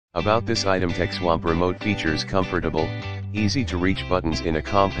About this item: TechSwamp remote features comfortable, easy to reach buttons in a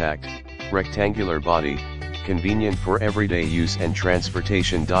compact, rectangular body, convenient for everyday use and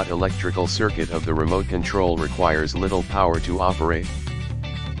transportation. Electrical circuit of the remote control requires little power to operate.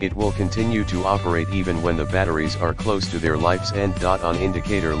 It will continue to operate even when the batteries are close to their life's end. On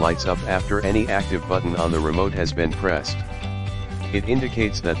indicator lights up after any active button on the remote has been pressed. It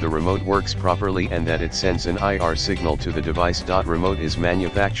indicates that the remote works properly and that it sends an IR signal to the device. Remote is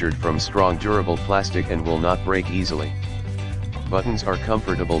manufactured from strong durable plastic and will not break easily. Buttons are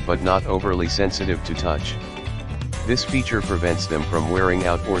comfortable but not overly sensitive to touch. This feature prevents them from wearing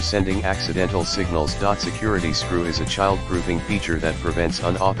out or sending accidental signals. Security screw is a child-proofing feature that prevents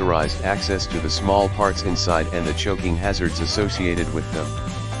unauthorized access to the small parts inside and the choking hazards associated with them.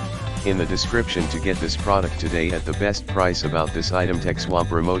 In the description to get this product today at the best price. About this item: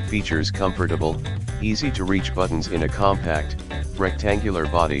 TechSwamp remote features comfortable, easy to reach buttons in a compact, rectangular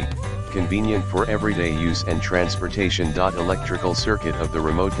body, convenient for everyday use and transportation. Electrical circuit of the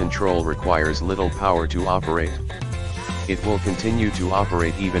remote control requires little power to operate. It will continue to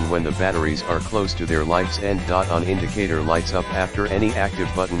operate even when the batteries are close to their life's end. On indicator lights up after any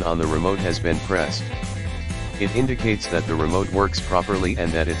active button on the remote has been pressed. It indicates that the remote works properly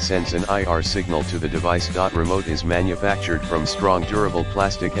and that it sends an IR signal to the device. Remote is manufactured from strong durable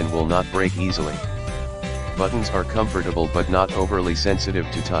plastic and will not break easily. Buttons are comfortable but not overly sensitive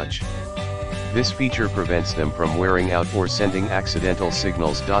to touch. This feature prevents them from wearing out or sending accidental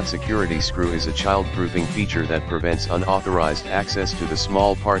signals. Security screw is a child-proofing feature that prevents unauthorized access to the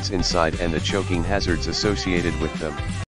small parts inside and the choking hazards associated with them.